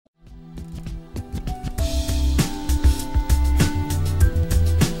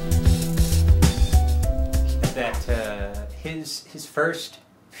his first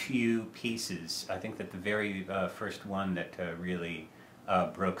few pieces, I think that the very first one that really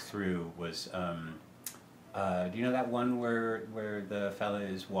broke through was, do you know that one where the fella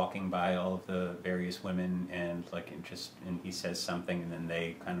is walking by all of the various women and and he says something and then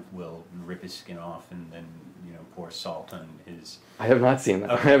they kind of will rip his skin off and then pour salt on his. I have not seen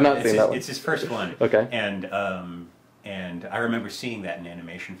that. Okay. I have not seen that one. It's his first one. Okay. And I remember seeing that in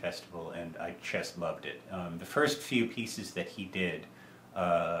Animation Festival, and I just loved it. The first few pieces that he did,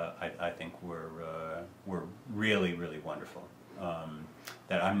 I think were really, really wonderful.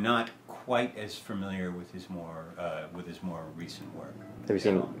 That I'm not quite as familiar with his more recent work. Have you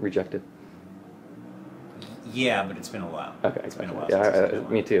seen Rejected? Yeah, but it's been a while. Okay, it's been a while. Yeah,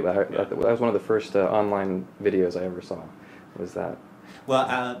 me too. That was one of the first online videos I ever saw. Was that? Well,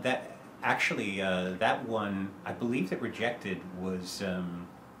 that one, I believe that Rejected was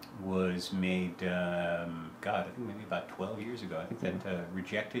made. God, I think maybe about 12 years ago. I think that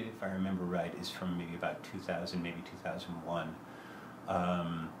Rejected, if I remember right, is from maybe about 2000, maybe 2001.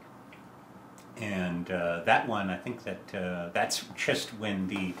 That one, I think that that's just when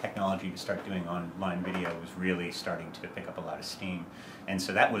the technology to start doing online video was really starting to pick up a lot of steam. And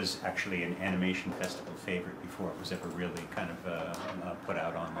so that was actually an Animation Festival favorite before it was ever really kind of put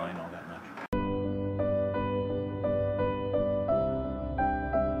out online all that much.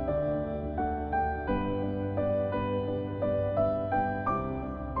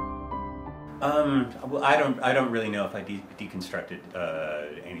 Well, I don't really know if I deconstructed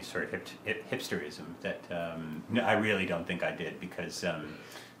any sort of hipsterism. That no, I really don't think I did, because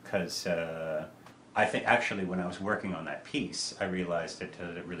I think actually when I was working on that piece, I realized that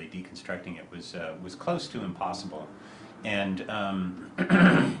really deconstructing it was close to impossible, and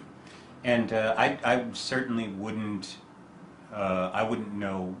I certainly wouldn't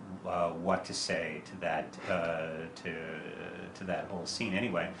know what to say to that to that whole scene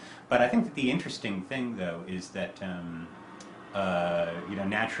anyway. But I think that the interesting thing, though, is that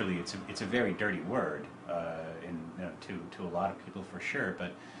naturally it's a very dirty word to a lot of people, for sure.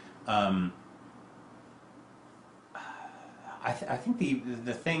 But I think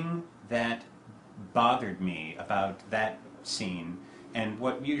the thing that bothered me about that scene, and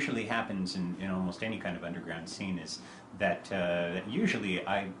what usually happens in almost any kind of underground scene, is that usually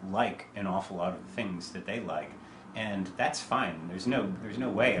I like an awful lot of the things that they like, and that's fine. There's no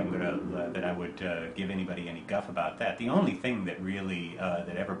way that I would give anybody any guff about that. The only thing that really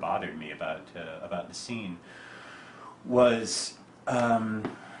that ever bothered me about the scene was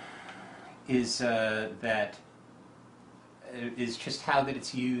is just how that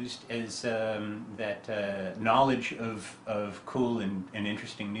it's used as that knowledge of cool and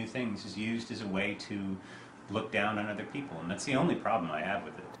interesting new things is used as a way to look down on other people, and that's the only problem I have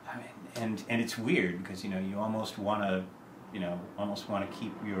with it. I mean, and it's weird because you almost want to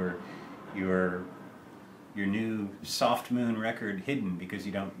keep your new Soft Moon record hidden because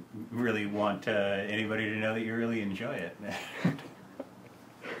you don't really want anybody to know that you really enjoy it.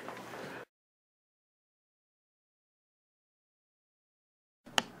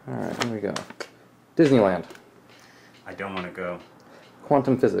 All right, here we go. Disneyland. I don't want to go.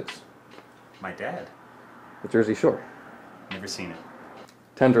 Quantum physics. My dad. The Jersey Shore. Never seen it.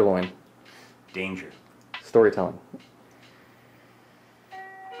 Tenderloin. Danger. Storytelling.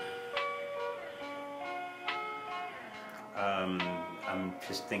 I'm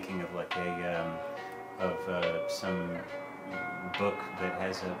just thinking of some book that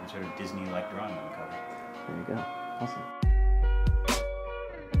has a sort of Disney-like drawing on the cover. There you go. Awesome.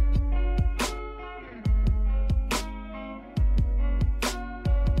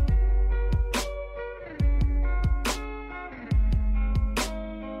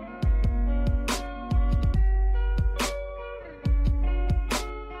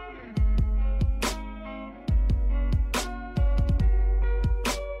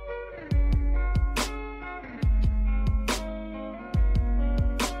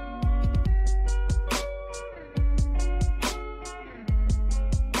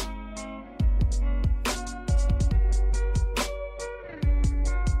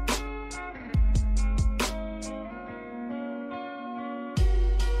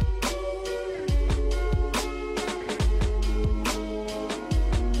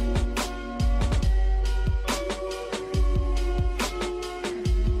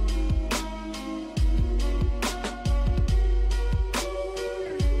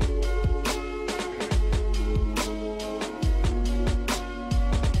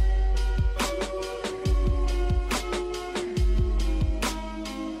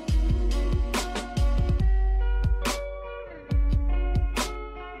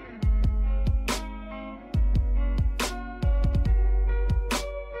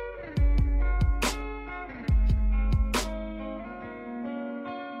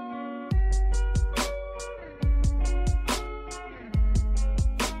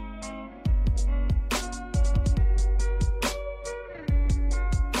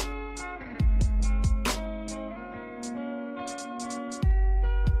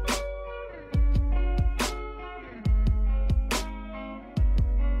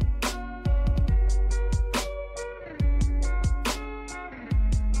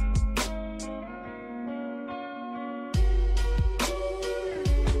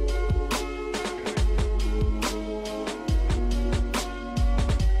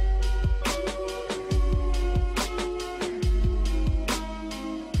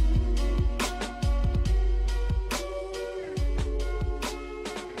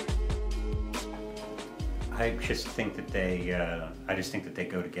 I just think that they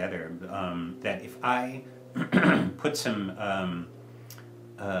go together. That if I put some,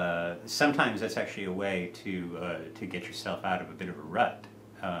 sometimes that's actually a way to get yourself out of a bit of a rut.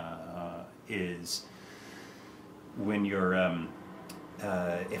 Is when you're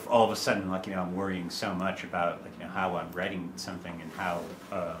if all of a sudden, like, I'm worrying so much about, like, how I'm writing something and how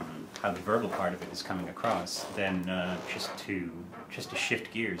the verbal part of it is coming across, then just to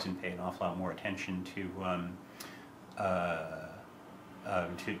shift gears and pay an awful lot more attention to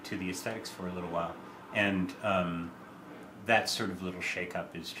the aesthetics for a little while, and that sort of little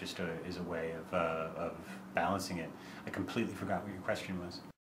shake-up is just a way of balancing it. I completely forgot what your question was.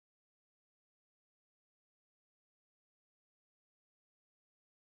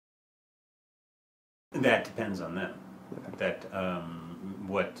 That depends on them. That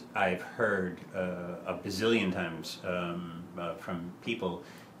what I've heard a bazillion times from people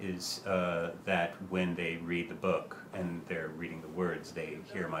is that when they read the book and they're reading the words, they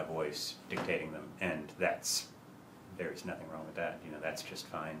hear my voice dictating them, and there's nothing wrong with that. That's just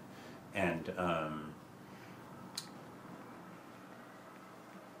fine. And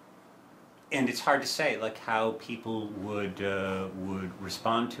it's hard to say, like, how people would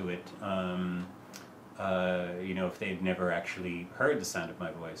respond to it. If they've never actually heard the sound of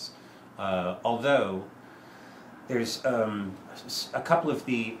my voice. Although there's a couple of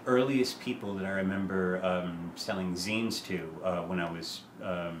the earliest people that I remember selling zines to when I was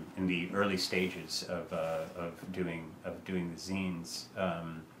in the early stages of doing the zines.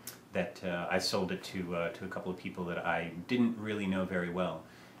 That I sold it to a couple of people that I didn't really know very well,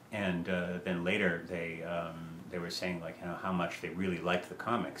 and then later they were saying, like, how much they really liked the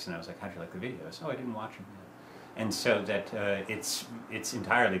comics, and I was like, how'd you like the videos? Oh, I didn't watch them yet. And so that it's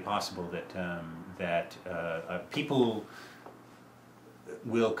entirely possible that people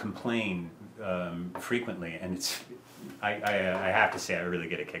will complain frequently, and I have to say I really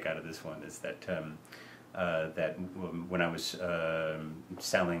get a kick out of this one, is that that when I was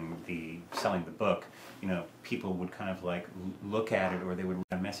selling the book, people would kind of like look at it, or they would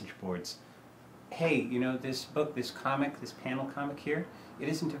write on message boards, hey, this book, this comic, this panel comic here, it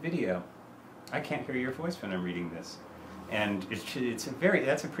isn't a video. I can't hear your voice when I'm reading this. And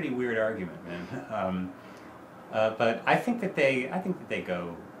that's a pretty weird argument, man. But I think that they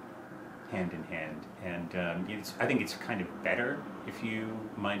go hand in hand, and I think it's kind of better if you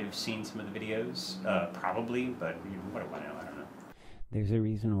might have seen some of the videos, probably, but what do I know? I don't know. There's a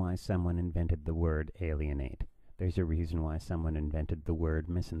reason why someone invented the word alienate. There's a reason why someone invented the word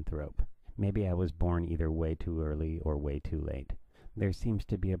misanthrope. Maybe I was born either way too early or way too late. There seems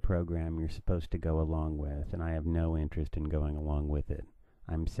to be a program you're supposed to go along with, and I have no interest in going along with it.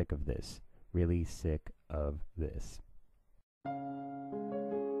 I'm sick of this. Really sick of this.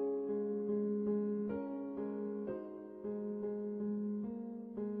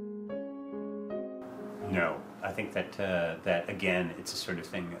 No, I think that again, it's a sort of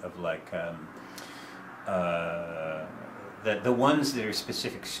thing of like the ones that are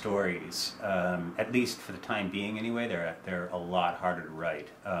specific stories, at least for the time being anyway, they're a lot harder to write,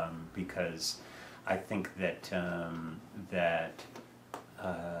 because I think that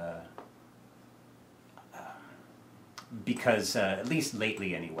because at least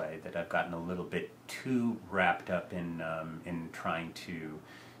lately anyway, that I've gotten a little bit too wrapped up in trying to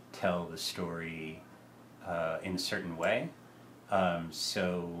tell the story in a certain way.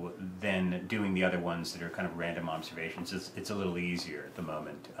 So then doing the other ones that are kind of random observations, it's a little easier at the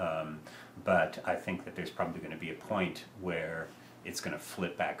moment. But I think that there's probably going to be a point where it's going to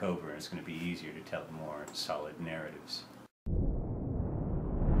flip back over and it's going to be easier to tell the more solid narratives.